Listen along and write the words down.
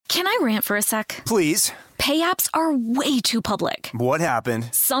Can I rant for a sec? Please. Pay apps are way too public. What happened?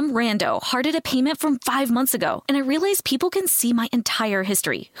 Some rando hearted a payment from 5 months ago, and I realized people can see my entire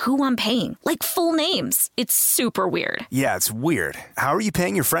history, who I'm paying, like full names. It's super weird. Yeah, it's weird. How are you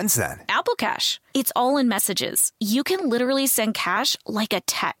paying your friends then? Apple Cash. It's all in messages. You can literally send cash like a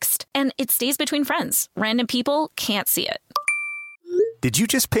text, and it stays between friends. Random people can't see it. Did you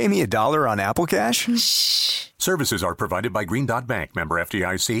just pay me $1 on Apple Cash? Shh. Services are provided by Green Dot Bank. Member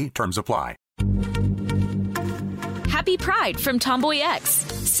FDIC. Terms apply. Happy Pride from Tomboy X,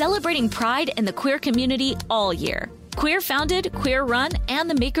 celebrating pride and the queer community all year. Queer founded, queer run, and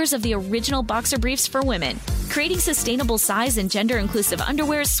the makers of the original boxer briefs for women, creating sustainable size and gender inclusive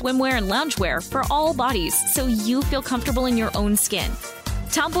underwear, swimwear, and loungewear for all bodies so you feel comfortable in your own skin.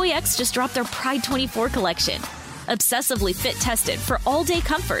 Tomboy X just dropped their Pride 24 collection. Obsessively fit tested for all day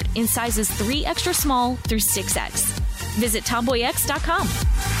comfort in sizes 3 extra small through 6X. Visit tomboyx.com.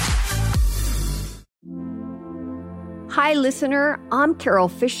 Hi, listener. I'm Carol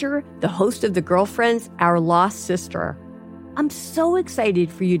Fisher, the host of The Girlfriends, Our Lost Sister. I'm so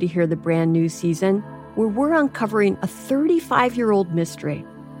excited for you to hear the brand new season where we're uncovering a 35-year-old mystery.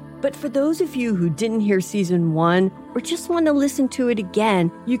 But for those of you who didn't hear season 1 or just want to listen to it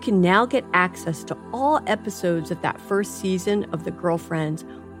again, you can now get access to all episodes of that first season of The Girlfriends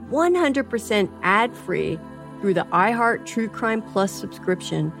 100% ad-free through the iHeart True Crime Plus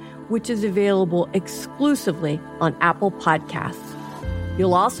subscription, which is available exclusively on Apple Podcasts.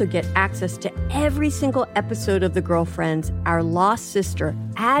 You'll also get access to every single episode of The Girlfriends, Our Lost Sister,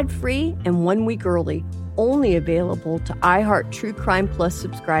 ad-free and 1 week early, only available to iHeart True Crime Plus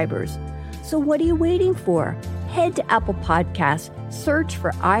subscribers. So what are you waiting for? Head to Apple Podcasts, search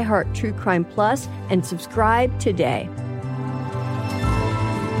for iHeart True Crime Plus, and subscribe today.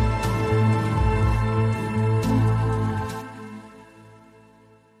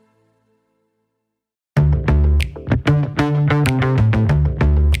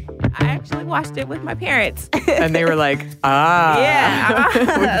 Watched it with my parents. And they were like, yeah,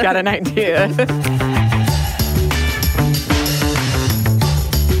 we've got an idea.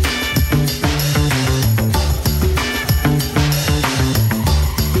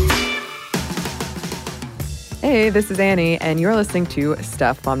 Hey, this is Annie, and you're listening to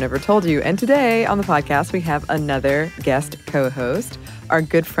Stuff Mom Never Told You. And today on the podcast, we have another guest co-host, our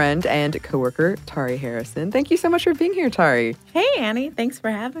good friend and coworker, Tari Harrison. Thank you so much for being here, Tari. Hey, Annie. Thanks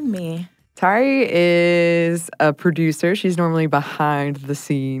for having me. Tari is a producer. She's normally behind the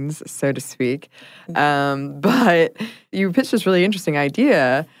scenes, so to speak. But you pitched this really interesting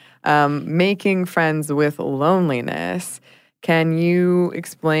idea, making friends with loneliness. Can you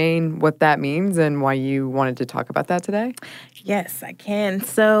explain what that means and why you wanted to talk about that today? Yes, I can.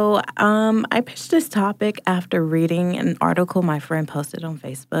 So I pitched this topic after reading an article my friend posted on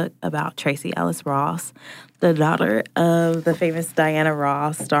Facebook about Tracee Ellis Ross, the daughter of the famous Diana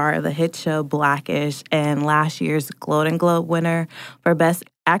Ross, star of the hit show Blackish and last year's Golden Globe winner for Best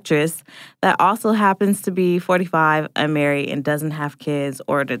Actress, that also happens to be 45, unmarried, and doesn't have kids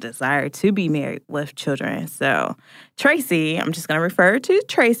or the desire to be married with children. So Tracee, I'm just going to refer to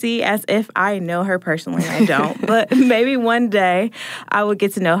Tracee as if I know her personally. I don't. But maybe one day I will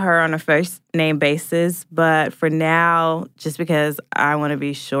get to know her on a first name basis. But for now, just because I want to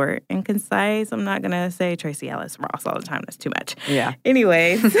be short and concise, I'm not going to say Tracee Ellis Ross all the time. That's too much. Yeah.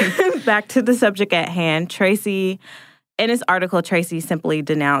 Anyways, back to the subject at hand. Tracee, in this article, Tracee simply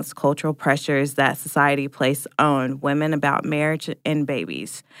denounced cultural pressures that society places on women about marriage and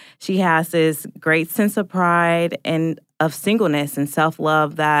babies. She has this great sense of pride and of singleness and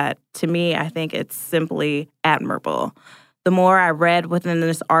self-love that, to me, I think it's simply admirable. The more I read within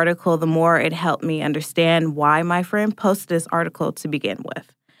this article, the more it helped me understand why my friend posted this article to begin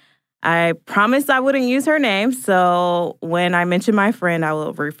with. I promised I wouldn't use her name, so when I mention my friend, I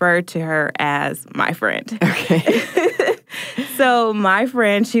will refer to her as my friend. Okay. So my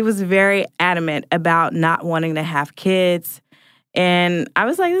friend, she was very adamant about not wanting to have kids. And I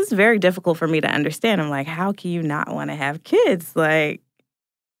was like, this is very difficult for me to understand. I'm like, how can you not want to have kids? Like,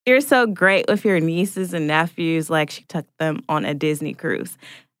 you're so great with your nieces and nephews. Like, she took them on a Disney cruise.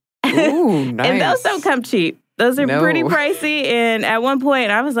 Ooh, nice. And those don't come cheap. Those are pretty pricey. And at one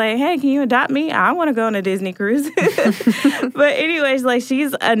point, I was like, hey, can you adopt me? I want to go on a Disney cruise. But anyways, like,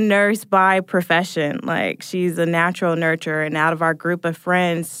 she's a nurse by profession. Like, she's a natural nurturer. And out of our group of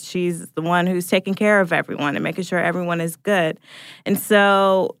friends, she's the one who's taking care of everyone and making sure everyone is good. And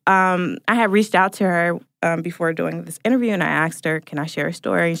so I had reached out to her before doing this interview, and I asked her, can I share a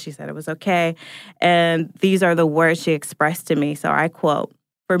story? And she said it was okay. And these are the words she expressed to me. So I quote,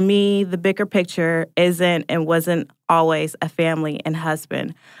 For me, the bigger picture isn't and wasn't always a family and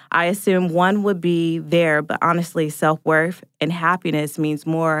husband. I assumed one would be there, but honestly, self-worth and happiness means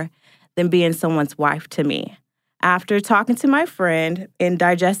more than being someone's wife to me. After talking to my friend and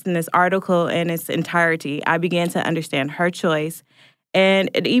digesting this article in its entirety, I began to understand her choice, and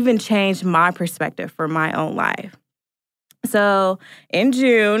it even changed my perspective for my own life. So in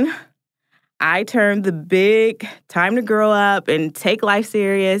June, I turned the big time to grow up and take life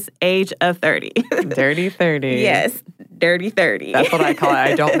serious age of 30. Dirty 30. Yes, dirty 30. That's what I call it.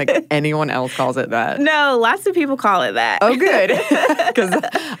 I don't think anyone else calls it that. No, lots of people call it that. Oh, good. Because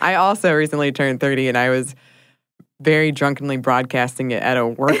I also recently turned 30, and I was very drunkenly broadcasting it at a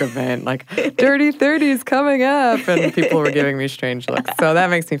work event, like, Dirty 30 is coming up, and people were giving me strange looks. So that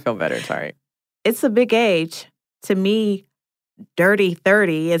makes me feel better. Sorry. It's a big age. To me, Dirty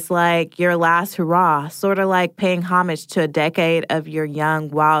 30 is like your last hurrah, sort of like paying homage to a decade of your young,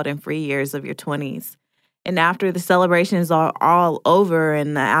 wild, and free years of your 20s. And after the celebrations are all over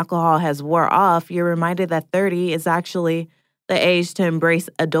and the alcohol has wore off, you're reminded that 30 is actually the age to embrace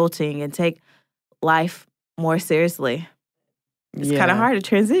adulting and take life more seriously. It's kind of hard to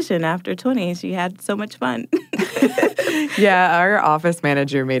transition after 20s. You had so much fun. Yeah, our office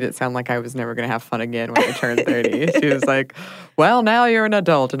manager made it sound like I was never going to have fun again when I turned 30. She was like, well, now you're an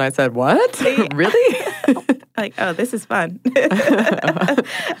adult. And I said, what? Really? Like, oh, this is fun.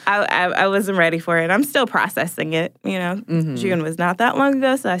 I wasn't ready for it. I'm still processing it. You know, June was not that long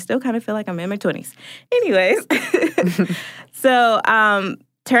ago, so I still kind of feel like I'm in my 20s. Anyways, so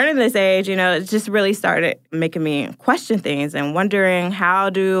turning this age, you know, it just really started making me question things and wondering, how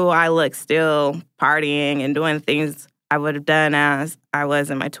do I look still partying and doing things I would have done as I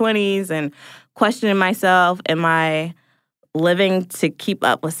was in my 20s, and questioning myself, am I living to keep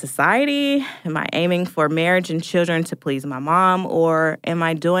up with society? Am I aiming for marriage and children to please my mom? Or am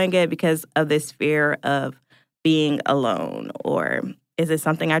I doing it because of this fear of being alone? Or is it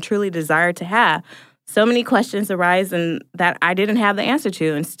something I truly desire to have? So many questions arise and that I didn't have the answer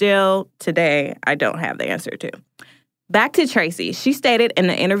to, and still today I don't have the answer to. Back to Tracy. She stated in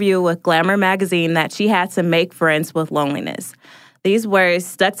an interview with Glamour magazine that she had to make friends with loneliness. These words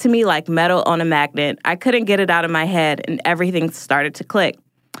stuck to me like metal on a magnet. I couldn't get it out of my head, and everything started to click.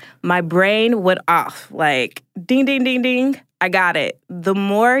 My brain went off like, ding, ding, ding, ding. I got it. The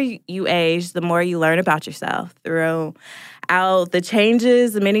more you age, the more you learn about yourself. Throughout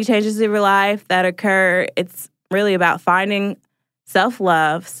the many changes in your life that occur, it's really about finding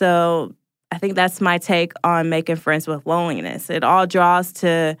self-love. So I think that's my take on making friends with loneliness. It all draws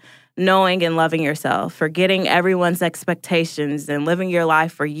to knowing and loving yourself, forgetting everyone's expectations and living your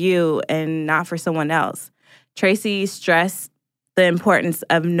life for you and not for someone else. Tracy stressed the importance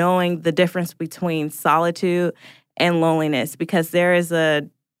of knowing the difference between solitude and loneliness, because there is a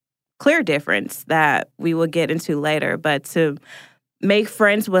clear difference that we will get into later. But to make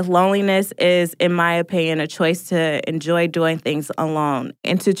friends with loneliness is, in my opinion, a choice to enjoy doing things alone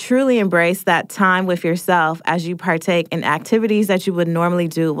and to truly embrace that time with yourself as you partake in activities that you would normally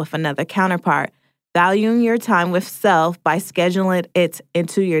do with another counterpart. Valuing your time with self by scheduling it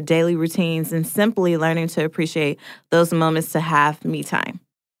into your daily routines and simply learning to appreciate those moments to have me time.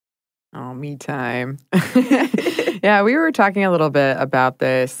 Oh, me time. Yeah, we were talking a little bit about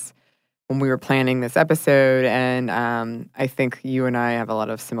this when we were planning this episode, and I think you and I have a lot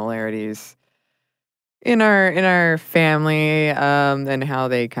of similarities in our family and how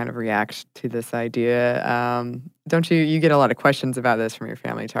they kind of react to this idea. Don't you get a lot of questions about this from your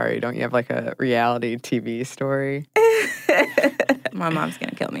family, Tari? Don't you have like a reality TV story? My mom's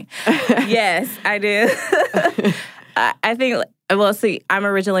going to kill me. Yes, I do. I think, well, see, I'm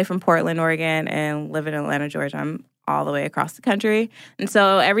originally from Portland, Oregon, and live in Atlanta, Georgia. I'm all the way across the country. And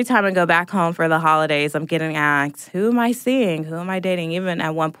so every time I go back home for the holidays, I'm getting asked, who am I seeing? Who am I dating? Even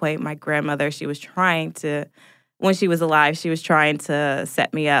at one point, my grandmother, she was trying to, when she was alive, she was trying to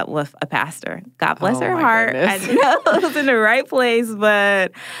set me up with a pastor. God bless her heart. Goodness. I know it was in the right place,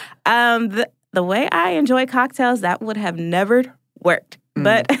 but the way I enjoy cocktails, that would have never worked.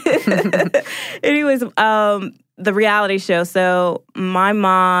 But anyways, the reality show. So my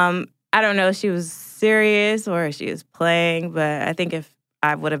mom, I don't know if she was serious or if she was playing, but I think if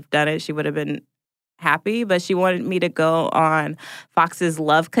I would have done it, she would have been happy. But she wanted me to go on Fox's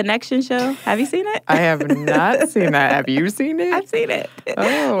Love Connection show. Have you seen it? I have not seen that. Have you seen it? I've seen it.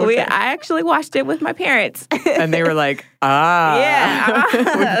 Oh, okay. I actually watched it with my parents. And they were like, yeah,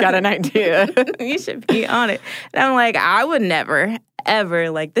 we've got an idea. You should be on it. And I'm like, I would never, ever,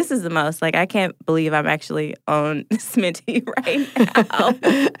 like, this is the most, like, I can't believe I'm actually on Sminty right now.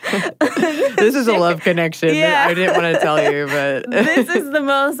 This is a love connection. Yeah. I didn't want to tell you, but This is the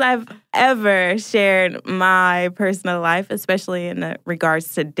most I've ever shared my personal life, especially in the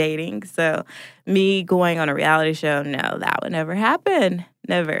regards to dating. So me going on a reality show, no, that would never happen.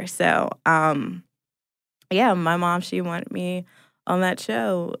 Never. So, yeah, my mom, she wanted me on that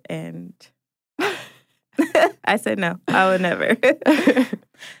show, and I said no, I would never.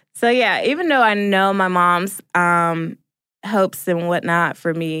 So yeah, even though I know my mom's hopes and whatnot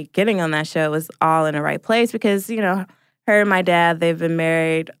for me getting on that show was all in the right place, because, you know, her and my dad, they've been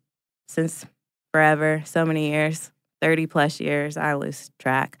married since forever, so many years, 30 plus years, I lose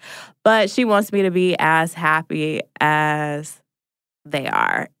track. But she wants me to be as happy as they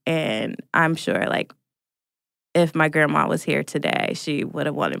are. And I'm sure, like, if my grandma was here today, she would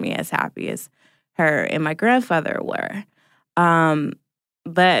have wanted me as happy as her and my grandfather were.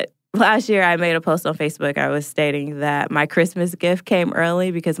 But last year I made a post on Facebook. I was stating that my Christmas gift came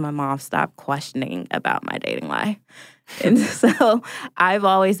early because my mom stopped questioning about my dating life. And so I've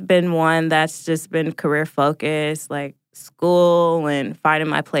always been one that's just been career focused, like school and finding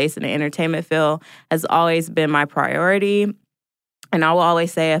my place in the entertainment field has always been my priority. And I will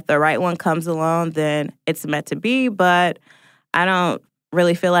always say if the right one comes along, then it's meant to be. But I don't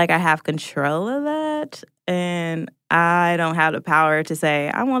really feel like I have control of that. And I don't have the power to say,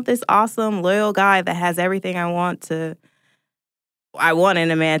 I want this awesome, loyal guy that has everything I want in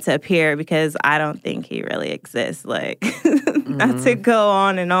a man to appear, because I don't think he really exists. Like, not to go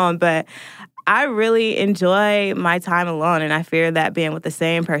on, but I really enjoy my time alone. And I fear that being with the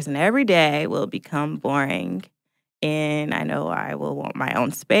same person every day will become boring. And I know I will want my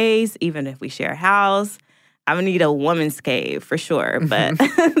own space, even if we share a house. I would need a woman's cave for sure, but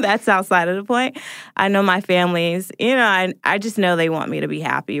that's outside of the point. I know my families, you know, I just know they want me to be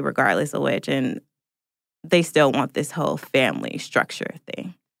happy regardless of which, and they still want this whole family structure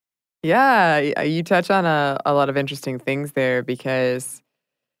thing. Yeah, you touch on a lot of interesting things there, because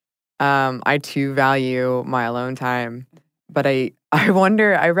I too value my alone time. But I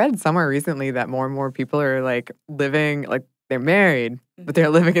wonder, I read somewhere recently that more and more people are like living, like they're married, but they're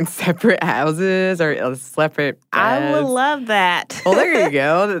living in separate houses or separate beds. I would love that. Well, there you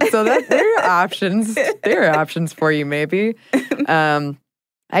go. So there are options. There are options for you, maybe. I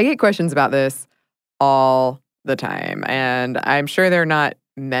get questions about this all the time, and I'm sure they're not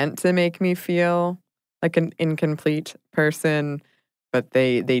meant to make me feel like an incomplete person, but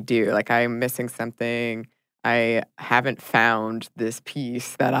they do. Like, I'm missing something. I haven't found this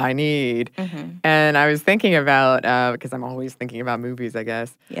piece that I need. Mm-hmm. And I was thinking about, because I'm always thinking about movies, I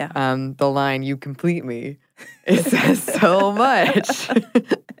guess. Yeah. The line, "You complete me," it says so much.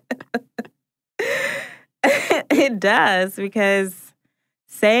 It does, because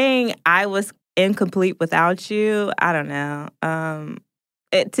saying I was incomplete without you, I don't know.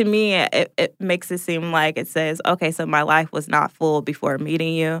 To me, it makes it seem like it says, okay, so my life was not full before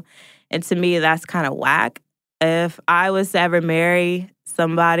meeting you. And to me, that's kind of whack. If I was to ever marry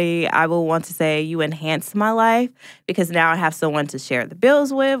somebody, I would want to say you enhanced my life, because now I have someone to share the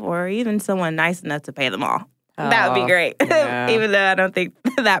bills with, or even someone nice enough to pay them all. That would be great. Yeah. Even though I don't think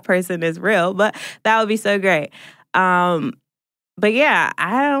that person is real, but that would be so great. But yeah,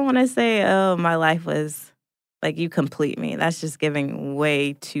 I don't want to say, oh, my life was like you complete me. That's just giving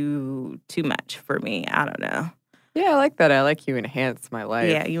way too much for me. I don't know. Yeah, I like that. I like you enhance my life.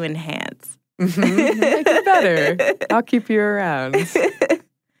 Yeah, you enhance. Make it better. I'll keep you around.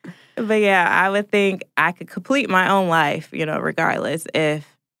 But yeah, I would think I could complete my own life, you know, regardless if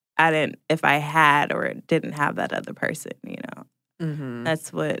I had or didn't have that other person, you know. Mm-hmm.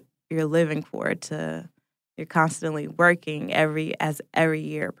 That's what you're living for. You're constantly working as every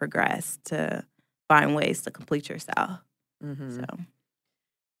year progresses to find ways to complete yourself. Mm-hmm. So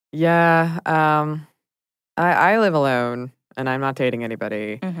yeah, I live alone, and I'm not dating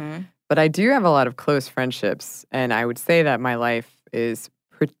anybody. mm-hmm. But I do have a lot of close friendships, and I would say that my life is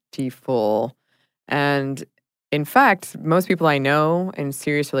pretty full. And in fact, most people I know in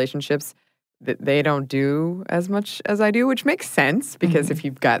serious relationships, they don't do as much as I do, which makes sense, because if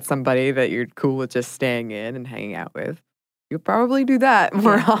you've got somebody that you're cool with just staying in and hanging out with, you'll probably do that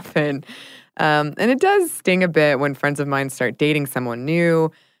more often. And it does sting a bit when friends of mine start dating someone new,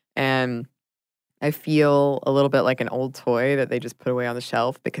 and I feel a little bit like an old toy that they just put away on the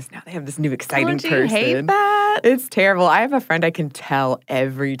shelf, because now they have this new exciting person. Don't you hate that? It's terrible. I have a friend I can tell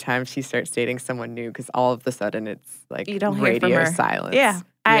every time she starts dating someone new, because all of a sudden it's like You don't hear from radio her. silence. Yeah,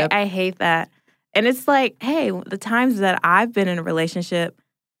 Yep. I hate that. And it's like, hey, the times that I've been in a relationship,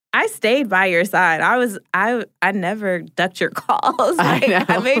 I stayed by your side. I never ducked your calls.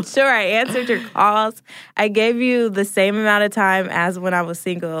 I made sure I answered your calls. I gave you the same amount of time as when I was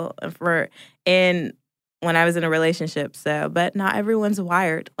single when I was in a relationship. So, but not everyone's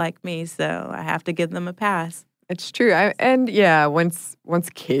wired like me, so I have to give them a pass. It's true. Once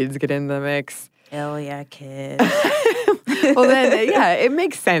kids get in the mix. Hell yeah, kids. Well, then, yeah, it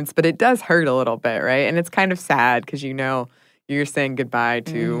makes sense, but it does hurt a little bit, right? And it's kind of sad because you're saying goodbye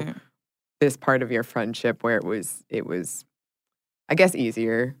to this part of your friendship where it was, I guess,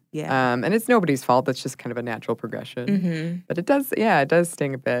 easier. Yeah. And it's nobody's fault. That's just kind of a natural progression. Mm-hmm. But it does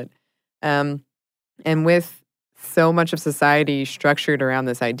sting a bit. And with so much of society structured around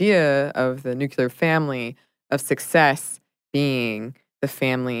this idea of the nuclear family, of success being the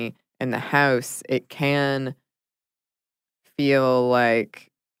family and the house, it can feel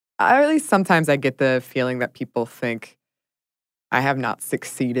like, or at least sometimes I get the feeling that people think I have not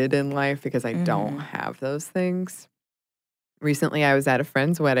succeeded in life because I don't have those things. Recently, I was at a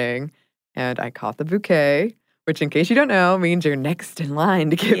friend's wedding and I caught the bouquet, which, in case you don't know, means you're next in line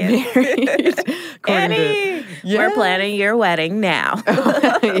to get married. Annie, we're planning your wedding now.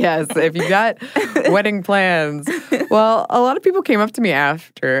 Yes, if you got wedding plans. Well, a lot of people came up to me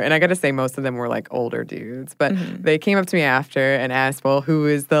after, and I got to say most of them were like older dudes, but they came up to me after and asked, well, who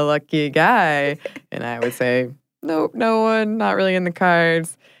is the lucky guy? And I would say, nope, no one, not really in the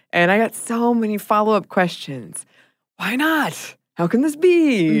cards. And I got so many follow-up questions. Why not? How can this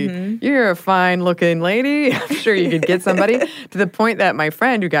be? You're a fine-looking lady. I'm sure you could get somebody. To the point that my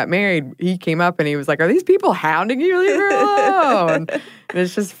friend who got married, he came up and he was like, are these people hounding you? Leave her alone. And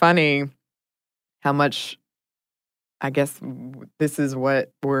it's just funny how much, I guess, this is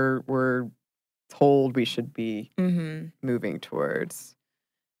what we're told we should be moving towards.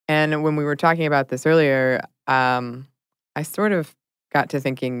 And when we were talking about this earlier, I sort of got to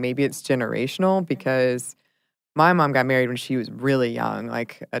thinking maybe it's generational because my mom got married when she was really young,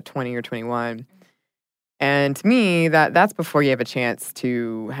 like at 20 or 21. And to me, that's before you have a chance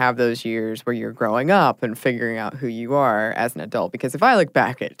to have those years where you're growing up and figuring out who you are as an adult. Because if I look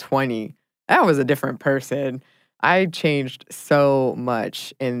back at 20, that was a different person. I changed so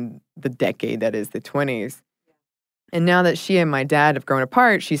much in the decade that is the 20s. And now that she and my dad have grown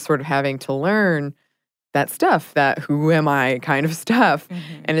apart, she's sort of having to learn that stuff, that who am I kind of stuff.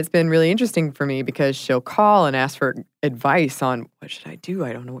 And it's been really interesting for me because she'll call and ask for advice on what should I do?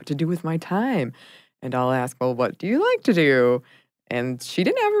 I don't know what to do with my time. And I'll ask, well, what do you like to do? And she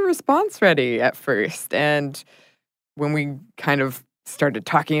didn't have a response ready at first. And when we kind of started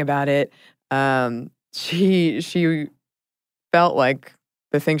talking about it, she felt like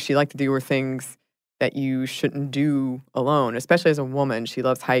the things she liked to do were things that you shouldn't do alone, especially as a woman. She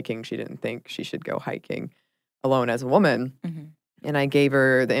loves hiking. She didn't think she should go hiking alone as a woman. And I gave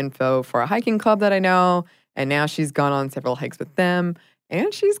her the info for a hiking club that I know, and now she's gone on several hikes with them,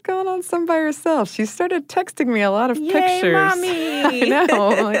 and she's gone on some by herself. She started texting me a lot of pictures. Mommy! I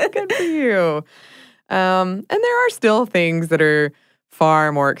know. I'm like, good for you. And there are still things that are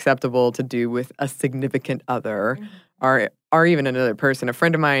far more acceptable to do with a significant other or even another person. A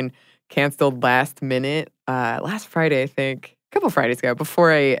friend of mine canceled last Friday, I think, a couple Fridays ago, before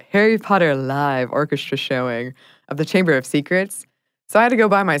a Harry Potter live orchestra showing of the Chamber of Secrets. So I had to go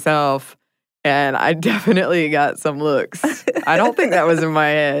by myself, and I definitely got some looks. I don't think that was in my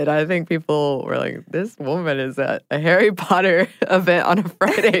head. I think people were like, this woman is at a Harry Potter event on a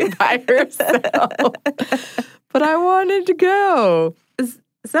Friday by herself. But I wanted to go.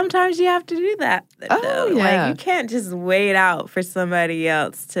 Sometimes you have to do that. Oh, yeah. Like, you can't just wait out for somebody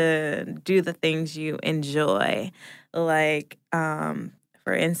else to do the things you enjoy. Like,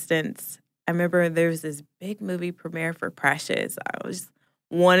 for instance, I remember there was this big movie premiere for Precious. I was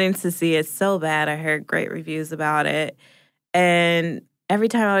wanting to see it so bad. I heard great reviews about it. And every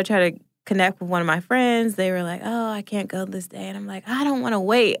time I would try to connect with one of my friends, they were like, oh, I can't go this day. And I'm like, I don't want to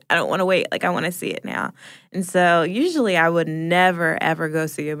wait. Like, I want to see it now. And so usually I would never, ever go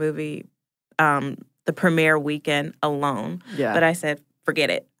see a movie the premiere weekend alone. Yeah. But I said, forget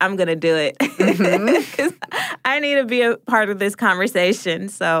it. I'm going to do it. Because I need to be a part of this conversation.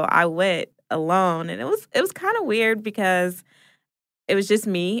 So I went alone. And it was kind of weird because it was just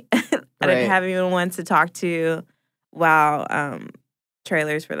me. I didn't have anyone to talk to while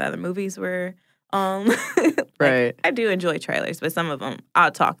trailers for the other movies were right. I do enjoy trailers, but some of them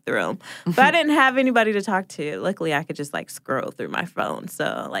I'll talk through them. But I didn't have anybody to talk to. Luckily, I could just like scroll through my phone.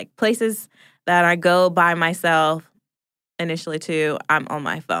 So like places that I go by myself initially to, I'm on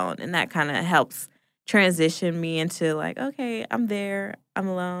my phone, and that kind of helps transition me into like, okay, I'm there, I'm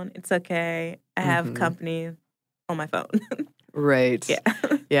alone, it's okay, I have company on my phone. Right. Yeah.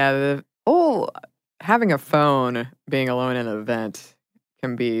 Yeah. Having a phone being alone in an event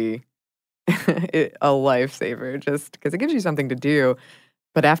can be a lifesaver just because it gives you something to do.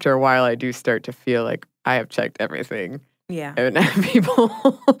 But after a while, I do start to feel like I have checked everything. Yeah. And people,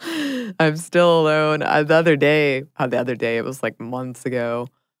 I'm still alone. The other day, it was like months ago,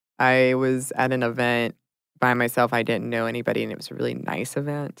 I was at an event by myself. I didn't know anybody, and it was a really nice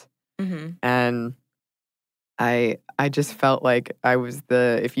event. Mm-hmm. And I just felt like I was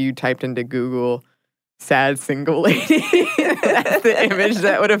if you typed into Google, sad single lady, that's the image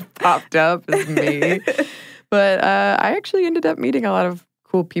that would have popped up as me. But I actually ended up meeting a lot of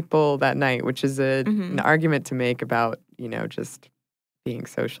cool people that night, which is an argument to make about, just being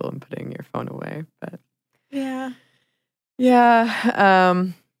social and putting your phone away. But yeah.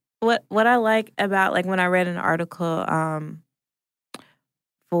 What I like about, like, when I read an article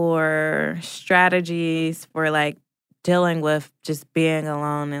for strategies for, like, dealing with just being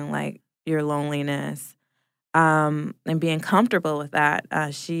alone and, like, your loneliness and being comfortable with that,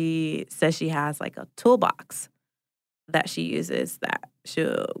 she says she has, like, a toolbox that she uses that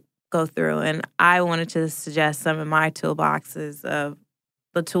she'll go through. And I wanted to suggest some of my toolboxes of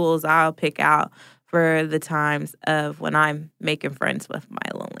the tools I'll pick out for the times of when I'm making friends with my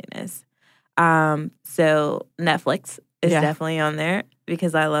loneliness. So Netflix is definitely on there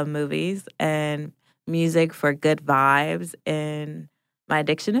because I love movies, and music for good vibes, and my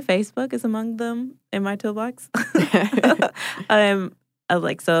addiction to Facebook is among them in my toolbox.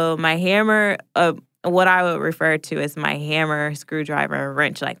 So my hammer, what I would refer to as my hammer, screwdriver, and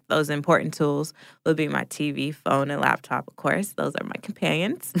wrench, like those important tools, would be my TV, phone, and laptop, of course. Those are my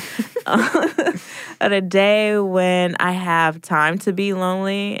companions. On a day when I have time to be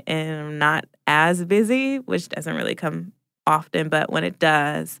lonely and I'm not as busy, which doesn't really come often, but when it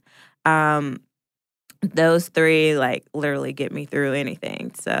does, those three, like, literally get me through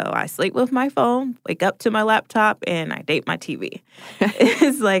anything. So I sleep with my phone, wake up to my laptop, and I date my TV.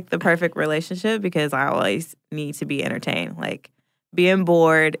 It's like the perfect relationship because I always need to be entertained. Like, being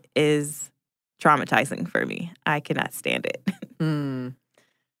bored is traumatizing for me. I cannot stand it.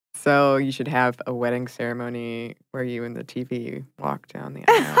 So you should have a wedding ceremony where you and the TV walk down the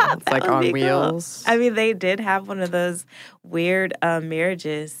aisle. It's like on wheels. Cool. I mean, they did have one of those weird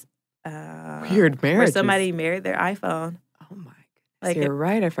marriages. Weird marriages? Where somebody married their iPhone. Oh, my goodness. You're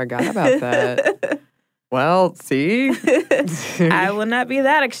right. I forgot about that. Well, see? I will not be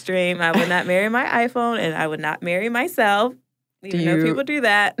that extreme. I would not marry my iPhone, and I would not marry myself. Even though people do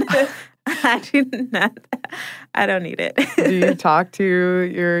that. I do not. I don't need it. Do you talk to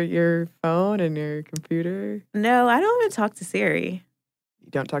your phone and your computer? No, I don't even talk to Siri.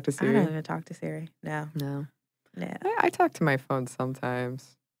 You don't talk to Siri? I don't even talk to Siri. No. I talk to my phone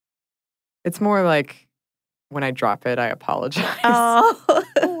sometimes. It's more like when I drop it, I apologize. Oh,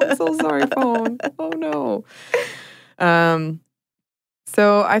 I'm so sorry, phone. Oh, no.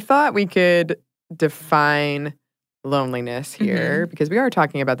 So I thought we could define loneliness here because we are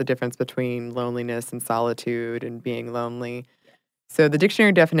talking about the difference between loneliness and solitude and being lonely. So the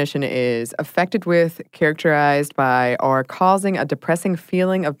dictionary definition is affected with, characterized by, or causing a depressing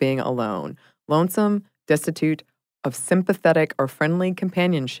feeling of being alone, lonesome, destitute of sympathetic or friendly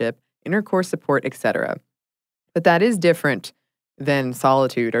companionship, intercourse support, etc. But that is different than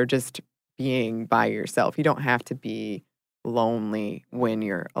solitude or just being by yourself. You don't have to be lonely when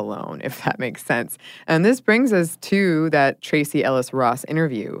you're alone, if that makes sense. And this brings us to that Tracee Ellis Ross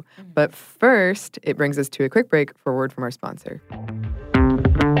interview. But first, it brings us to a quick break for a word from our sponsor.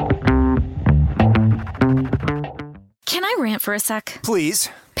 Can I rant for a sec? Please.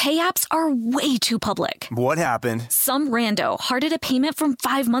 Pay apps are way too public. What happened? Some rando hearted a payment from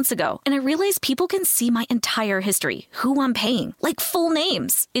 5 months ago, and I realized people can see my entire history, who I'm paying, like full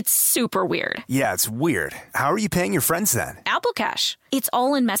names. It's super weird. Yeah, it's weird. How are you paying your friends then? Apple Cash. It's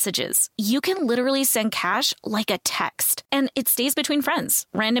all in messages. You can literally send cash like a text, and it stays between friends.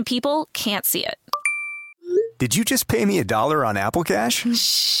 Random people can't see it. Did you just pay me $1 on Apple Cash?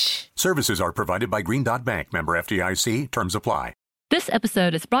 Shh. Services are provided by Green Dot Bank, member FDIC. Terms apply. This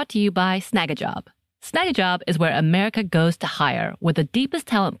episode is brought to you by Snagajob. Snagajob is where America goes to hire, with the deepest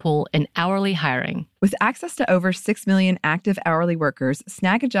talent pool in hourly hiring. With access to over 6 million active hourly workers,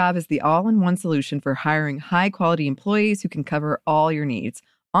 Snagajob is the all-in-one solution for hiring high-quality employees who can cover all your needs.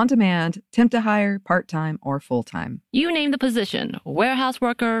 On demand, temp to hire, part-time, or full-time. You name the position: warehouse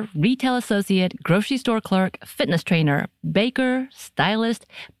worker, retail associate, grocery store clerk, fitness trainer, baker, stylist,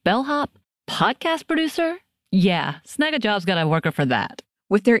 bellhop, podcast producer. Yeah, Snagajob's got a worker for that.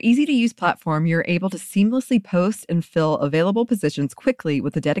 With their easy-to-use platform, you're able to seamlessly post and fill available positions quickly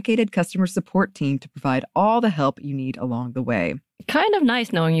with a dedicated customer support team to provide all the help you need along the way. Kind of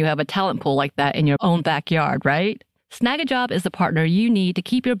nice knowing you have a talent pool like that in your own backyard, right? Snagajob is the partner you need to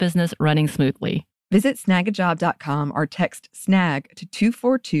keep your business running smoothly. Visit snagajob.com or text SNAG to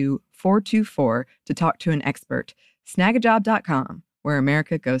 242-424 to talk to an expert. Snagajob.com, where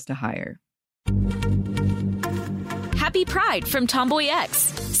America goes to hire. Happy Pride from Tomboy X,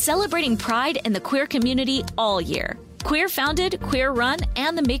 celebrating pride and the queer community all year. Queer founded, queer run,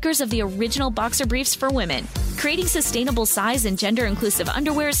 and the makers of the original boxer briefs for women, creating sustainable size and gender inclusive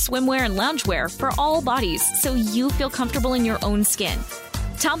underwear, swimwear, and loungewear for all bodies so you feel comfortable in your own skin.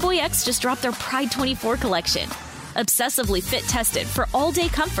 Tomboy X just dropped their Pride 24 collection, obsessively fit tested for all day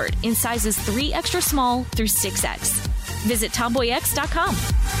comfort in sizes 3 extra small through 6X. Visit tomboyx.com.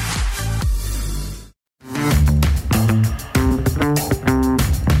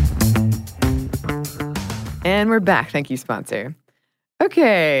 And we're back. Thank you, sponsor.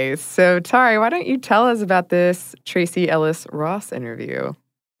 Okay, so Tari, why don't you tell us about this Tracee Ellis Ross interview?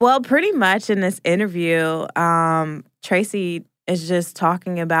 Well, pretty much in this interview, Tracee is just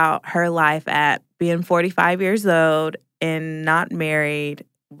talking about her life at being 45 years old and not married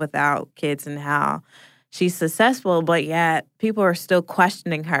without kids and how she's successful, but yet people are still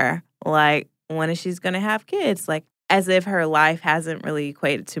questioning her, like, when is she going to have kids? Like, as if her life hasn't really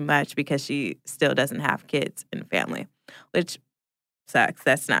equated to much because she still doesn't have kids and family, which sucks.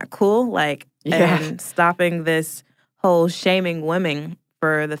 That's not cool. Like, and stopping this whole shaming women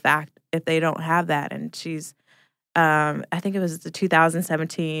for the fact if they don't have that. And she's, I think it was the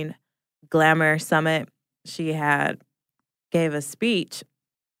 2017 Glamour Summit. She gave a speech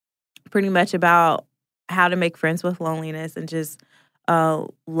pretty much about how to make friends with loneliness and just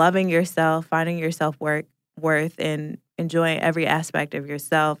loving yourself, finding your self-worth, and enjoying every aspect of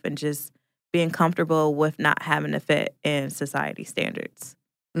yourself and just being comfortable with not having to fit in society standards.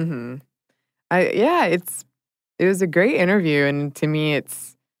 Mm-hmm. It was a great interview, and to me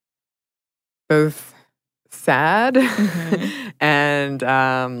it's both sad and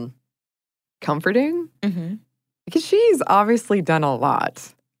comforting because she's obviously done a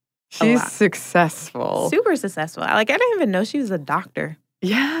lot. She's successful. Super successful. Like, I didn't even know she was a doctor.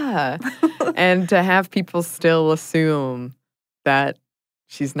 Yeah. And to have people still assume that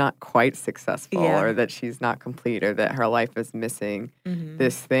she's not quite successful or that she's not complete or that her life is missing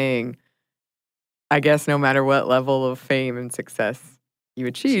this thing, I guess no matter what level of fame and success you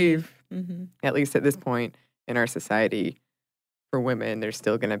achieve, at least at this point in our society, for women, there's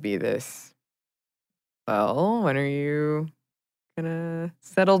still going to be this, well, when are you going to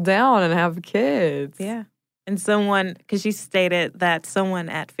settle down and have kids? Yeah. And because she stated that someone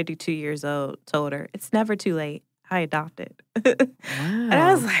at 52 years old told her, it's never too late. I adopted. And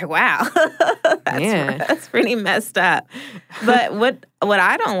I was like, wow, that's pretty messed up. But what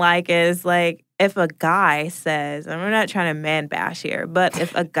I don't like is, like, if a guy says, and we're not trying to man bash here, but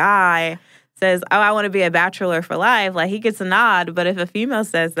if a guy says, oh, I want to be a bachelor for life, like, he gets a nod. But if a female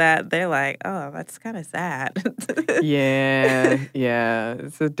says that, they're like, oh, that's kind of sad. Yeah.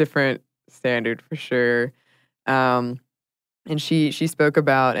 It's a different standard for sure. And she spoke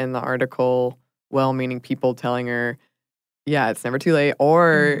about in the article well-meaning people telling her, yeah, it's never too late,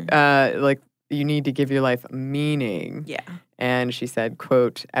 or like, you need to give your life meaning. Yeah. And she said,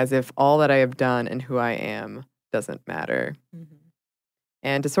 quote, as if all that I have done and who I am doesn't matter.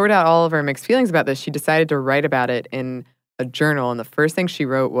 And to sort out all of her mixed feelings about this, she decided to write about it in a journal. And the first thing she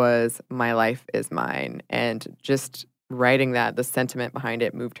wrote was, my life is mine. And just writing that, the sentiment behind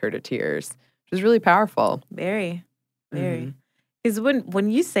it moved her to tears, which is really powerful. Very, very. Because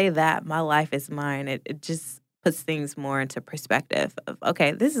when you say that, my life is mine, it just puts things more into perspective of,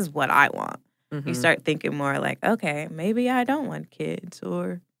 okay, this is what I want. You start thinking more like, okay, maybe I don't want kids,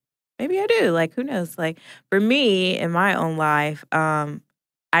 or maybe I do. Like, who knows? Like, for me, in my own life,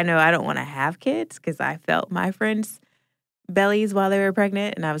 I know I don't want to have kids because I felt my friends' bellies while they were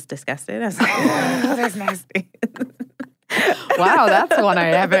pregnant, and I was disgusted. I was like, oh, that's nasty. Wow, that's one I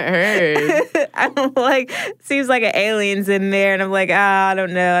haven't heard. I'm like, seems like an alien's in there, and I'm like, I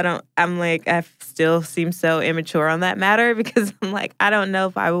don't know. I still seem so immature on that matter because I'm like, I don't know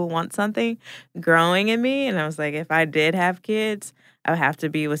if I would want something growing in me. And I was like, if I did have kids, I would have to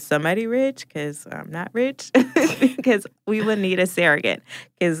be with somebody rich because I'm not rich because we would need a surrogate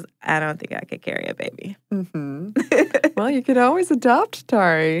because I don't think I could carry a baby. Well, you could always adopt,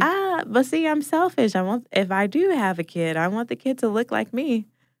 Tari. But see, I'm selfish. If I do have a kid, I want the kid to look like me.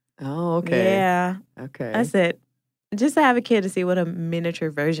 Oh, okay. Yeah. Okay. That's it. Just to have a kid to see what a miniature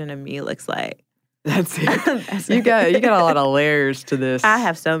version of me looks like. That's it. You got a lot of layers to this. I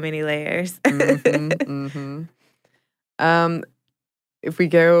have so many layers. If we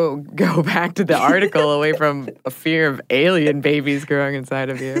go back to the article away from a fear of alien babies growing inside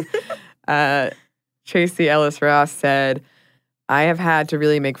of you, Tracee Ellis Ross said, I have had to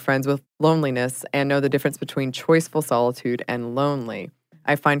really make friends with loneliness and know the difference between choiceful solitude and lonely.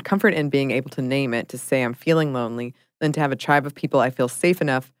 I find comfort in being able to name it, to say I'm feeling lonely, than to have a tribe of people I feel safe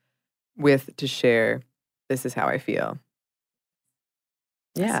enough with to share. This is how I feel.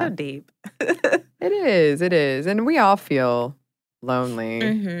 Yeah. So deep. It is. And we all feel lonely.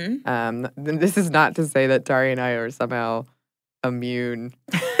 This is not to say that Dari and I are somehow immune.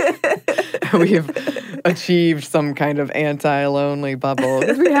 We have achieved some kind of anti-lonely bubble,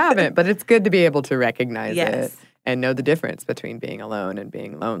 because we haven't, but it's good to be able to recognize it and know the difference between being alone and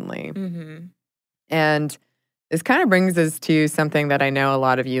being lonely. And this kind of brings us to something that I know a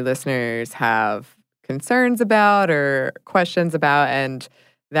lot of you listeners have concerns about or questions about, and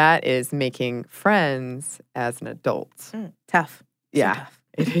that is making friends as an adult. Tough. Yeah, tough.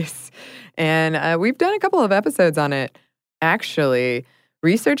 It is. And we've done a couple of episodes on it. Actually,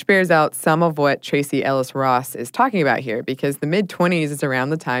 research bears out some of what Tracee Ellis Ross is talking about here, because the mid-20s is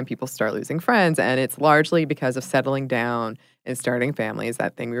around the time people start losing friends, and it's largely because of settling down and starting families,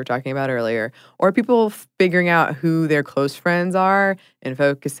 that thing we were talking about earlier, or people figuring out who their close friends are and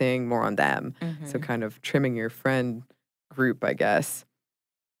focusing more on them. So kind of trimming your friend group, I guess.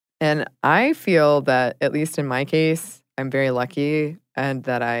 And I feel that, at least in my case, I'm very lucky and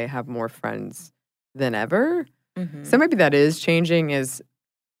that I have more friends than ever. So maybe that is changing as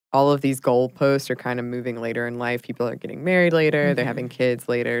all of these goalposts are kind of moving later in life. People are getting married later. They're having kids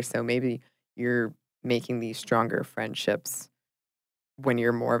later. So maybe you're making these stronger friendships when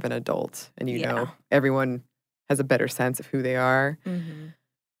you're more of an adult and you know everyone has a better sense of who they are.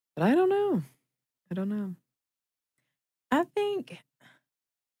 But I don't know. I think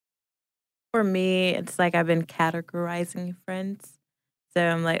for me, it's like I've been categorizing friends. So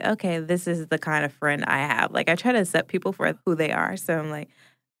I'm like, okay, this is the kind of friend I have. Like, I try to accept people for who they are. So I'm like,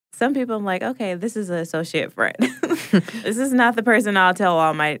 some people I'm like, okay, this is an associate friend. This is not the person I'll tell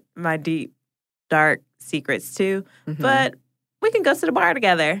all my deep, dark secrets to. But we can go to the bar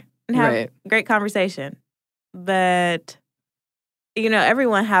together and have a great conversation. But,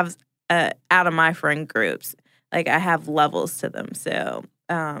 everyone has, out of my friend groups, like, I have levels to them. So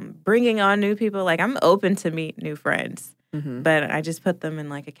bringing on new people, like, I'm open to meet new friends. But I just put them in,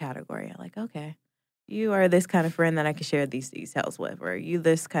 like, a category. I'm like, okay, you are this kind of friend that I could share these details with, or you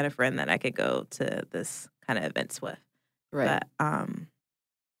this kind of friend that I could go to this kind of events with. But,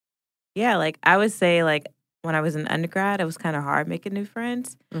 like, I would say, like, when I was in undergrad, it was kind of hard making new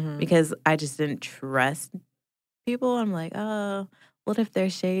friends because I just didn't trust people. I'm like, oh, what if they're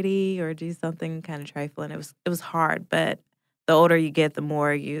shady or do something kind of trifling? It was hard, but the older you get, the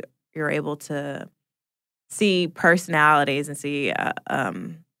more you're able to see personalities and see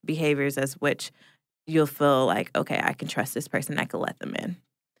behaviors as which you'll feel like, okay, I can trust this person. I can let them in.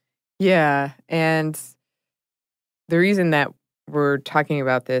 Yeah. And the reason that we're talking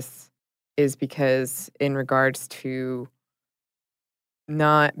about this is because in regards to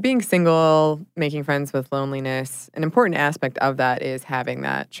not being single, making friends with loneliness, an important aspect of that is having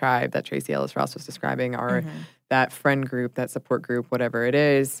that tribe that Tracee Ellis Ross was describing, or that friend group, that support group, whatever it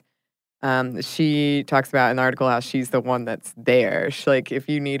is. She talks about in the article how she's the one that's there. Like, if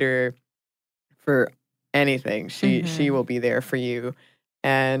you need her for anything, she will be there for you.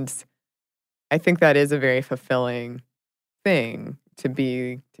 And I think that is a very fulfilling thing to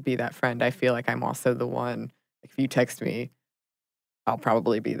be that friend. I feel like I'm also the one. If you text me, I'll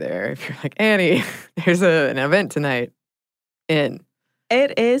probably be there. If you're like, Annie, there's an event tonight.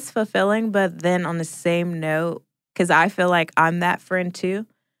 It is fulfilling, but then on the same note, because I feel like I'm that friend too,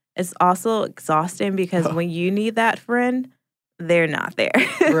 it's also exhausting because when you need that friend, they're not there.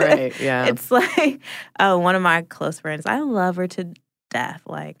 Right, yeah. It's like one of my close friends, I love her to death.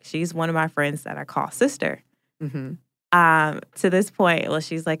 Like, she's one of my friends that I call sister. To this point, well,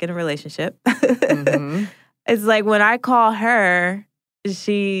 she's like in a relationship. It's like when I call her,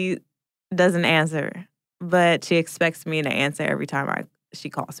 she doesn't answer, but she expects me to answer every time she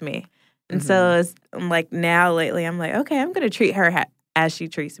calls me. And so it's like now lately, I'm like, okay, I'm going to treat her as she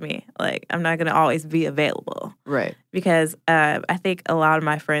treats me. Like, I'm not going to always be available. Right. Because I think a lot of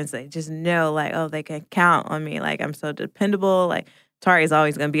my friends, they just know, like, oh, they can count on me. Like, I'm so dependable. Like, Tari is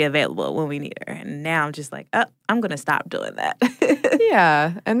always going to be available when we need her. And now I'm just like, oh, I'm going to stop doing that.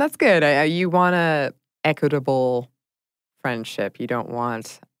 Yeah, and that's good. You want a equitable friendship. You don't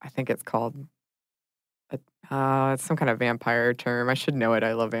want, I think it's called, it's some kind of vampire term. I should know it.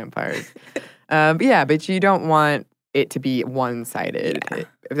 I love vampires. But you don't want it to be one-sided. Yeah.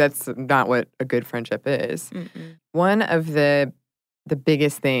 That's not what a good friendship is. Mm-mm. One of the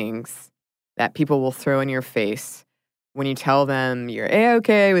biggest things that people will throw in your face when you tell them you're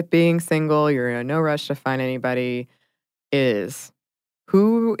A-okay with being single, you're in no rush to find anybody, is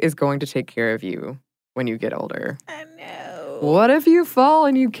who is going to take care of you when you get older? I know. What if you fall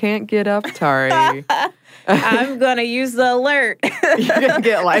and you can't get up, Tari? I'm going to use the alert. You're going to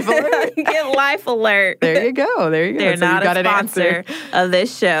get life alert? Get life alert. There you go. They're So not you got a an answer. sponsor of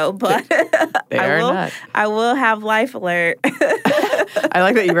this show, but They are not. I will have life alert. I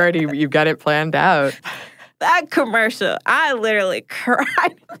like that you've got it planned out. That commercial, I literally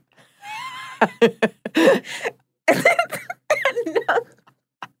cried.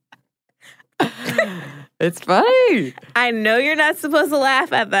 It's funny. I know you're not supposed to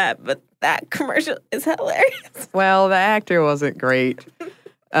laugh at that, but that commercial is hilarious. Well, the actor wasn't great.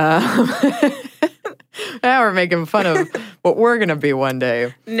 Now we're making fun of what we're going to be one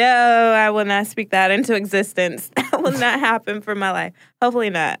day. No, I will not speak that into existence. That will not happen for my life.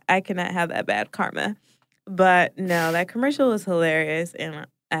 Hopefully not. I cannot have that bad karma. But no, that commercial was hilarious, and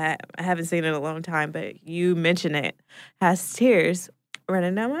I haven't seen it in a long time, but you mention it has tears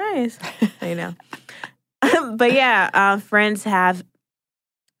running down my eyes, you know. But yeah, friends have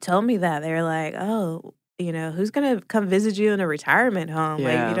told me that. They're like, oh, you know, who's going to come visit you in a retirement home?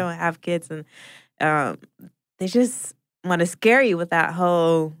 Yeah. Like, you don't have kids, and they just want to scare you with that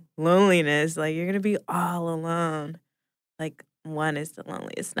whole loneliness. Like, you're going to be all alone. Like, one is the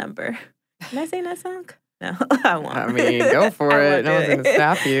loneliest number. Can I sing that song? No, I won't. I mean, go for I it. won't No one's do going to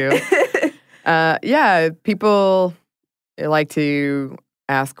stop you. Yeah, people like to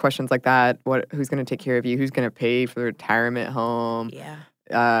ask questions like that. Who's going to take care of you? Who's going to pay for the retirement home?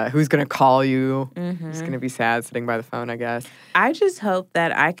 Yeah. Who's going to call you? Mm-hmm. Who's going to be sad sitting by the phone, I guess. I just hope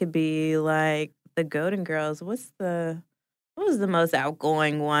that I could be like the Golden Girls. What was the most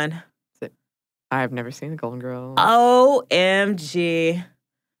outgoing one? I've never seen the Golden Girls. OMG.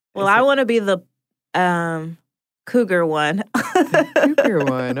 Well, I want to be the cougar one. Cougar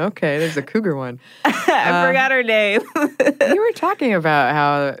one. Okay, there's a cougar one. I forgot her name. You were talking about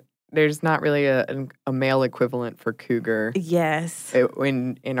how there's not really a male equivalent for cougar. Yes.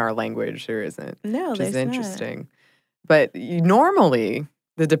 In our language, there isn't. No, which there's is interesting. But normally,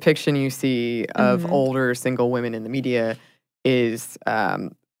 the depiction you see of older single women in the media is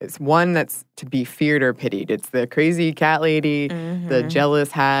it's one that's to be feared or pitied. It's the crazy cat lady, the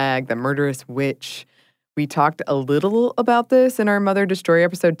jealous hag, the murderous witch. We talked a little about this in our Mother Destroyer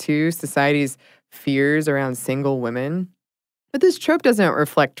episode 2, Society's Fears Around Single Women. But this trope doesn't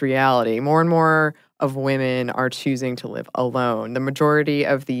reflect reality. More and more of women are choosing to live alone. The majority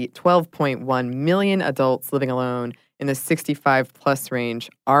of the 12.1 million adults living alone in the 65-plus range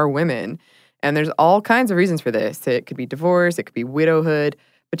are women. And there's all kinds of reasons for this. It could be divorce, it could be widowhood,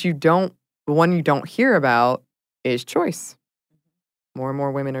 but the one you don't hear about is choice. More and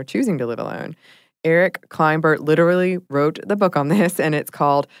more women are choosing to live alone. Eric Kleinbert literally wrote the book on this, and it's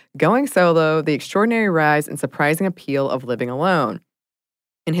called Going Solo, The Extraordinary Rise and Surprising Appeal of Living Alone.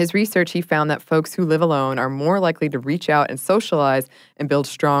 In his research, he found that folks who live alone are more likely to reach out and socialize and build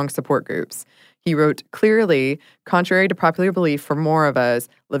strong support groups. He wrote, clearly, contrary to popular belief for more of us,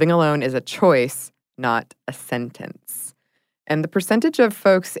 living alone is a choice, not a sentence. And the percentage of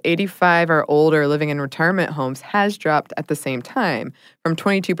folks 85 or older living in retirement homes has dropped at the same time, from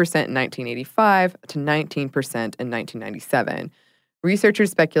 22% in 1985 to 19% in 1997.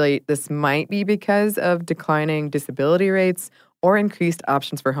 Researchers speculate this might be because of declining disability rates or increased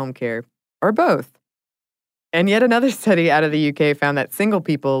options for home care, or both. And yet another study out of the UK found that single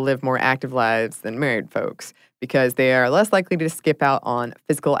people live more active lives than married folks because they are less likely to skip out on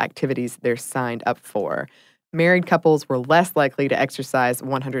physical activities they're signed up for. Married couples were less likely to exercise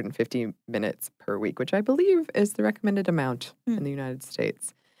 150 minutes per week, which I believe is the recommended amount in the United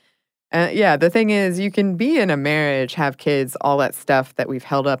States. Yeah, the thing is, you can be in a marriage, have kids, all that stuff that we've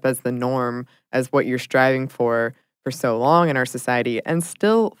held up as the norm, as what you're striving for so long in our society, and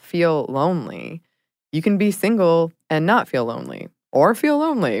still feel lonely. You can be single and not feel lonely, or feel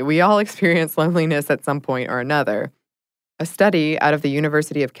lonely. We all experience loneliness at some point or another. A study out of the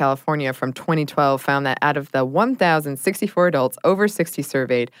University of California from 2012 found that out of the 1,064 adults over 60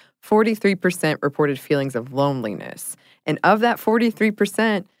 surveyed, 43% reported feelings of loneliness. And of that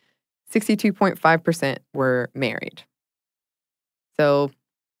 43%, 62.5% were married. So,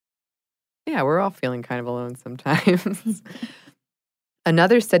 yeah, we're all feeling kind of alone sometimes.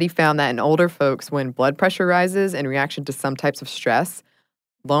 Another study found that in older folks, when blood pressure rises in reaction to some types of stress,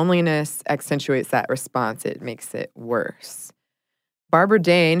 loneliness accentuates that response. It makes it worse. Barbara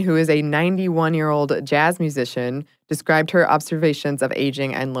Dane, who is a 91-year-old jazz musician, described her observations of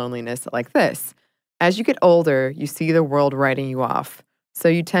aging and loneliness like this. As you get older, you see the world writing you off. So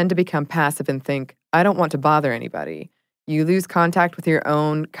you tend to become passive and think, I don't want to bother anybody. You lose contact with your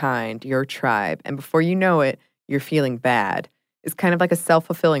own kind, your tribe, and before you know it, you're feeling bad. It's kind of like a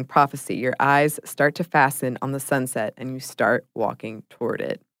self-fulfilling prophecy. Your eyes start to fasten on the sunset and you start walking toward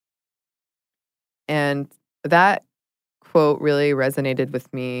it. And that quote really resonated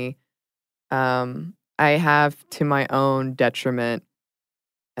with me. I have, to my own detriment,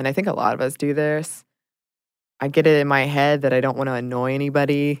 and I think a lot of us do this, I get it in my head that I don't want to annoy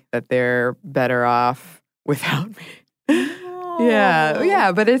anybody, that they're better off without me.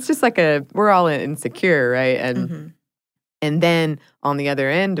 Yeah, but it's just like we're all insecure, right? And then on the other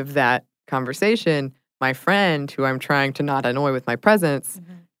end of that conversation, my friend, who I'm trying to not annoy with my presence,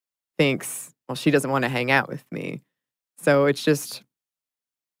 thinks, well, she doesn't want to hang out with me. So it's just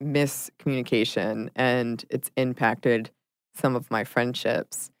miscommunication, and it's impacted some of my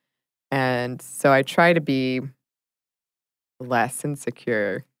friendships. And so I try to be less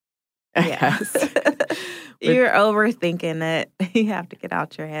insecure, I guess. You're overthinking it. You have to get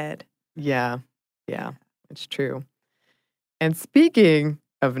out your head. Yeah, it's true. And speaking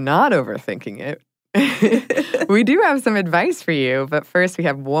of not overthinking it, we do have some advice for you. But first, we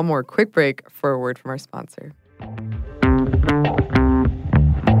have one more quick break for a word from our sponsor.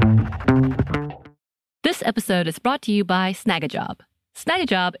 This episode is brought to you by Snagajob.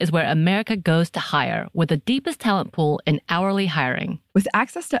 Snagajob is where America goes to hire, with the deepest talent pool in hourly hiring. With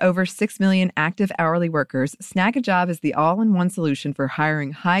access to over 6 million active hourly workers, Snagajob is the all-in-one solution for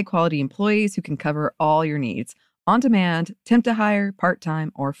hiring high-quality employees who can cover all your needs. On demand, temp to hire,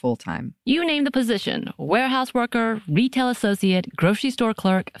 part-time, or full-time. You name the position: warehouse worker, retail associate, grocery store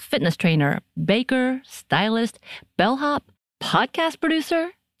clerk, fitness trainer, baker, stylist, bellhop, podcast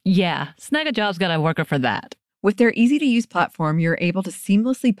producer. Yeah, Snagajob's got a worker for that. With their easy-to-use platform, you're able to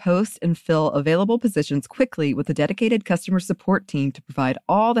seamlessly post and fill available positions quickly with a dedicated customer support team to provide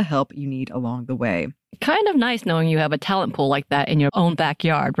all the help you need along the way. Kind of nice knowing you have a talent pool like that in your own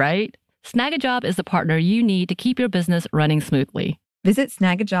backyard, right? Snagajob is the partner you need to keep your business running smoothly. Visit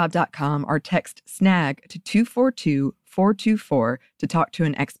snagajob.com or text SNAG to 242-424 to talk to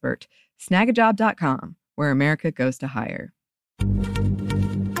an expert. Snagajob.com, where America goes to hire.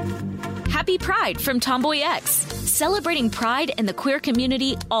 Happy Pride from Tomboy X, celebrating pride and the queer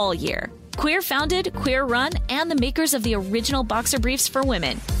community all year. Queer founded, queer run, and the makers of the original boxer briefs for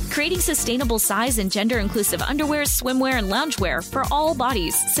women, creating sustainable size and gender inclusive underwear, swimwear, and loungewear for all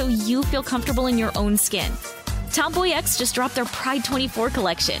bodies so you feel comfortable in your own skin. Tomboy X just dropped their Pride 24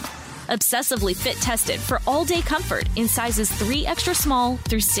 collection, obsessively fit tested for all day comfort in sizes 3 extra small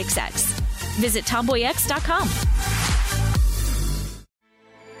through 6X. Visit tomboyx.com.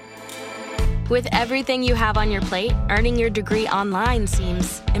 With everything you have on your plate, earning your degree online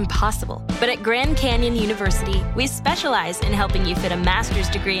seems impossible. But at Grand Canyon University, we specialize in helping you fit a master's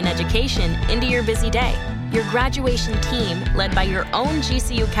degree in education into your busy day. Your graduation team, led by your own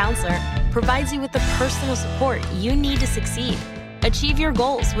GCU counselor, provides you with the personal support you need to succeed. Achieve your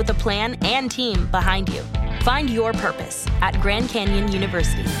goals with a plan and team behind you. Find your purpose at Grand Canyon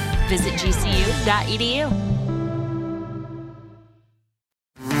University. Visit gcu.edu.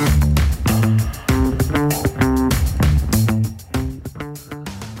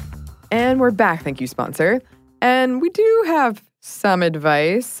 And we're back. Thank you, sponsor. And we do have some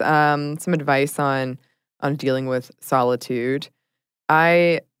advice on dealing with solitude.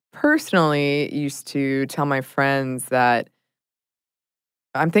 I personally used to tell my friends that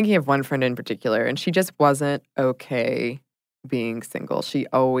I'm thinking of one friend in particular, and she just wasn't okay being single. She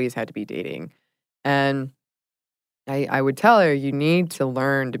always had to be dating. And I would tell her, you need to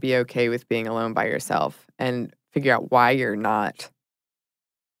learn to be okay with being alone by yourself and figure out why you're not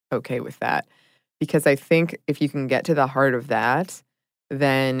okay with that. Because I think if you can get to the heart of that,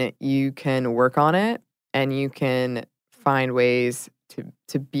 then you can work on it and you can find ways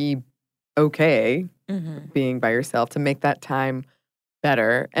to be okay being by yourself, to make that time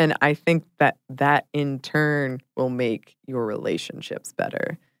better. And I think that in turn will make your relationships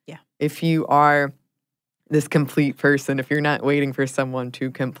better. Yeah. If you are this complete person, if you're not waiting for someone to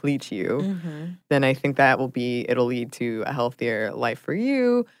complete you, then I think it'll lead to a healthier life for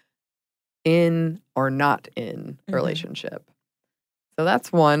you, in or not in a relationship. So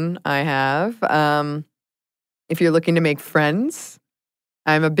that's one I have. If you're looking to make friends,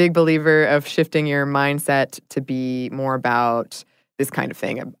 I'm a big believer of shifting your mindset to be more about this kind of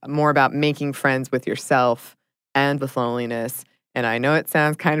thing, more about making friends with yourself and with loneliness, And I know it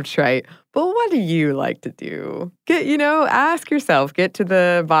sounds kind of trite, but what do you like to do? Ask yourself, get to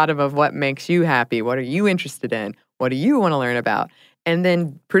the bottom of what makes you happy. What are you interested in? What do you want to learn about? And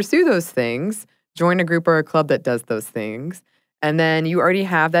then pursue those things. Join a group or a club that does those things. And then you already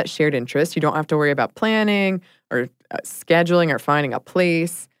have that shared interest. You don't have to worry about planning or scheduling or finding a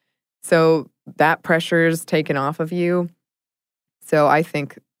place. So that pressure is taken off of you. So I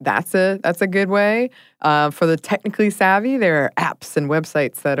think that's a good way. For the technically savvy, there are apps and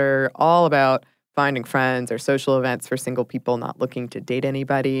websites that are all about finding friends or social events for single people not looking to date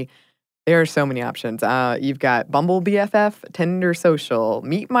anybody. There are so many options. You've got Bumble BFF, Tinder Social,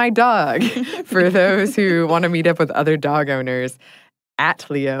 Meet My Dog for those who want to meet up with other dog owners.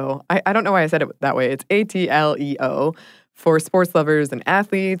 Atleo. I don't know why I said it that way. It's ATLEO for sports lovers and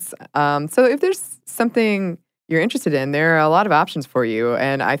athletes. So if there's something you're interested in, there are a lot of options for you.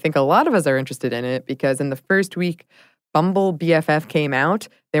 And I think a lot of us are interested in it because in the first week Bumble BFF came out,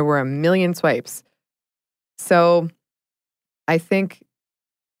 there were 1 million swipes. So I think,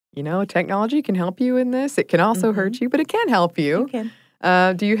 technology can help you in this. It can also hurt you, but it can help you. It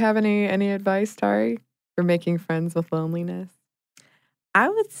can. Do you have any advice, Tari, for making friends with loneliness? I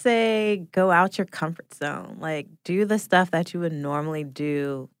would say go out your comfort zone. Like, do the stuff that you would normally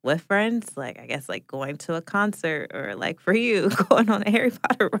do with friends. Like, I guess, like going to a concert or, like, for you, going on a Harry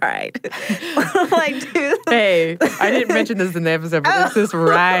Potter ride. Hey, I didn't mention this in the episode, but it's this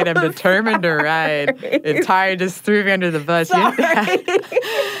ride I'm determined to ride. And Tari just threw me under the bus. Sorry.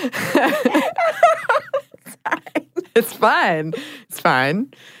 It's fine. It's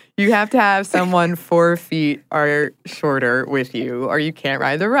fine. You have to have someone 4 feet or shorter with you, or you can't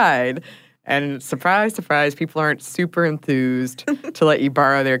ride the ride. And surprise, surprise, people aren't super enthused to let you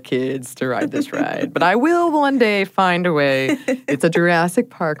borrow their kids to ride this ride. But I will one day find a way. It's a Jurassic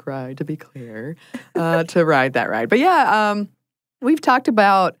Park ride, to be clear, to ride that ride. But yeah, we've talked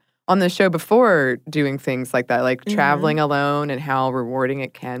about on the show before doing things like that, like traveling alone and how rewarding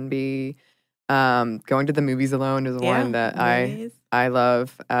it can be. Going to the movies alone is one that I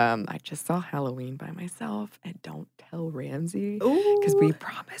love. I just saw Halloween by myself, and don't tell Ramsey because we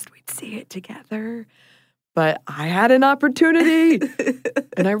promised we'd see it together. But I had an opportunity,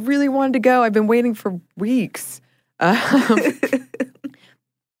 and I really wanted to go. I've been waiting for weeks. So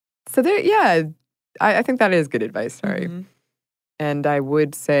there, yeah, I think that is good advice. Sorry, and I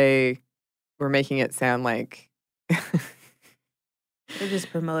would say we're making it sound like You're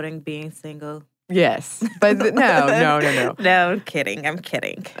just promoting being single. Yes, but no. No, I'm kidding.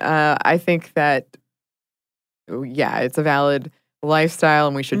 I think that, it's a valid lifestyle,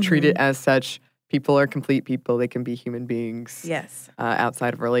 and we should treat it as such. People are complete people. They can be human beings. Yes.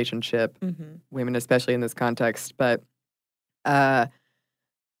 Outside of relationship, women especially in this context. But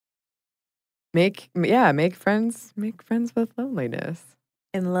make friends with loneliness.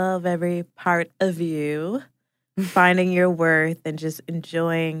 And love every part of you. Finding your worth and just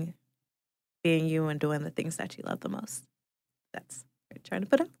enjoying being you and doing the things that you love the most. That's what I'm trying to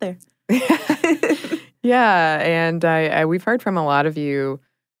put out there. Yeah, and we've heard from a lot of you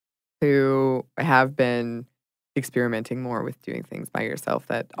who have been experimenting more with doing things by yourself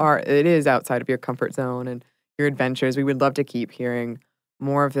it is outside of your comfort zone and your adventures. We would love to keep hearing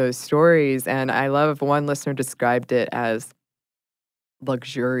more of those stories. And I love one listener described it as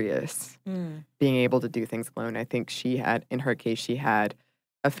luxurious, being able to do things alone. I think in her case, she had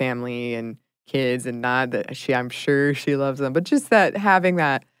a family and kids, and not that I'm sure she loves them, but just that having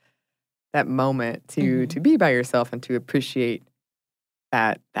that moment to be by yourself and to appreciate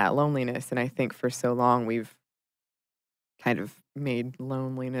that loneliness. And I think for so long we've kind of made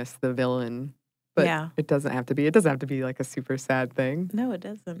loneliness the villain, but it doesn't have to be. It doesn't have to be like a super sad thing. No, it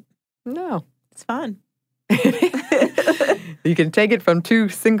doesn't. No, it's fun. You can take it from 2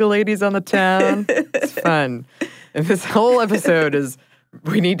 single ladies on the town. It's fun. And this whole episode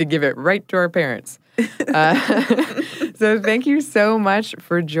we need to give it right to our parents. So thank you so much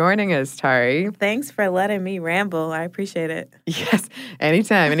for joining us, Tari. Thanks for letting me ramble. I appreciate it. Yes,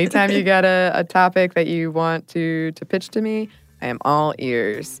 anytime. Anytime you got a topic that you want to pitch to me, I am all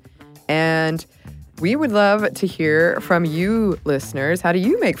ears. And we would love to hear from you, listeners. How do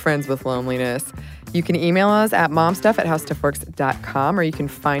you make friends with loneliness? You can email us at momstuff@howstuffworks.com, or you can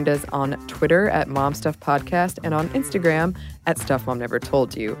find us on Twitter at momstuffpodcast and on Instagram at Stuff Mom Never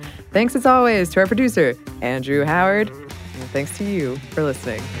Told You. Thanks as always to our producer, Andrew Howard, and thanks to you for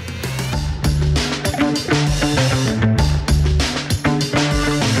listening.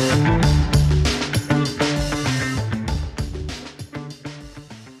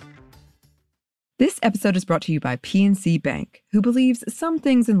 This episode is brought to you by PNC Bank, who believes some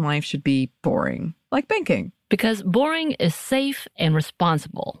things in life should be boring, like banking. Because boring is safe and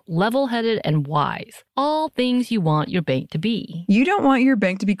responsible, level-headed and wise. All things you want your bank to be. You don't want your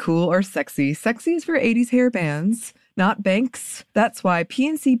bank to be cool or sexy. Sexy is for 80s hair bands, not banks. That's why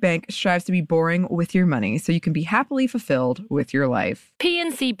PNC Bank strives to be boring with your money so you can be happily fulfilled with your life.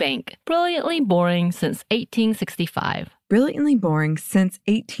 PNC Bank, brilliantly boring since 1865. Brilliantly Boring Since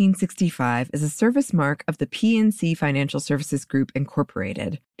 1865 is a service mark of the PNC Financial Services Group,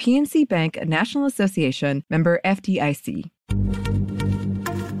 Incorporated. PNC Bank, a National Association, member FDIC.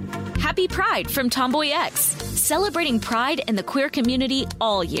 Happy Pride from Tomboy X, celebrating pride and the queer community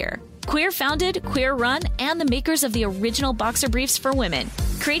all year. Queer founded, queer run, and the makers of the original boxer briefs for women,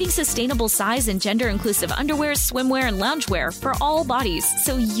 creating sustainable size and gender inclusive underwear, swimwear, and loungewear for all bodies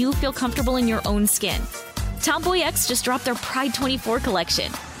so you feel comfortable in your own skin. Tomboy X just dropped their Pride 24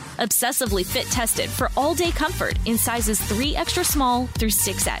 collection. Obsessively fit tested for all-day comfort in sizes 3 extra small through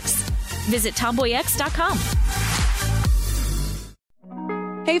 6X. Visit tomboyx.com.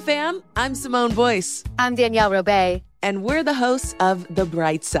 Hey fam, I'm Simone Boyce. I'm Danielle Robay. And we're the hosts of The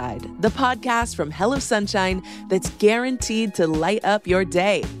Bright Side, the podcast from Hello Sunshine that's guaranteed to light up your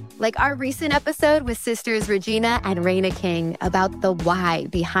day. Like our recent episode with sisters Regina and Raina King about the why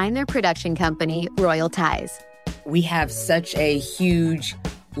behind their production company, Royal Ties. We have such a huge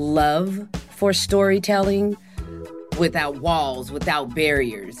love for storytelling without walls, without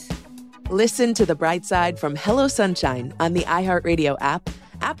barriers. Listen to The Bright Side from Hello Sunshine on the iHeartRadio app,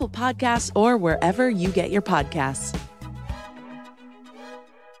 Apple Podcasts, or wherever you get your podcasts.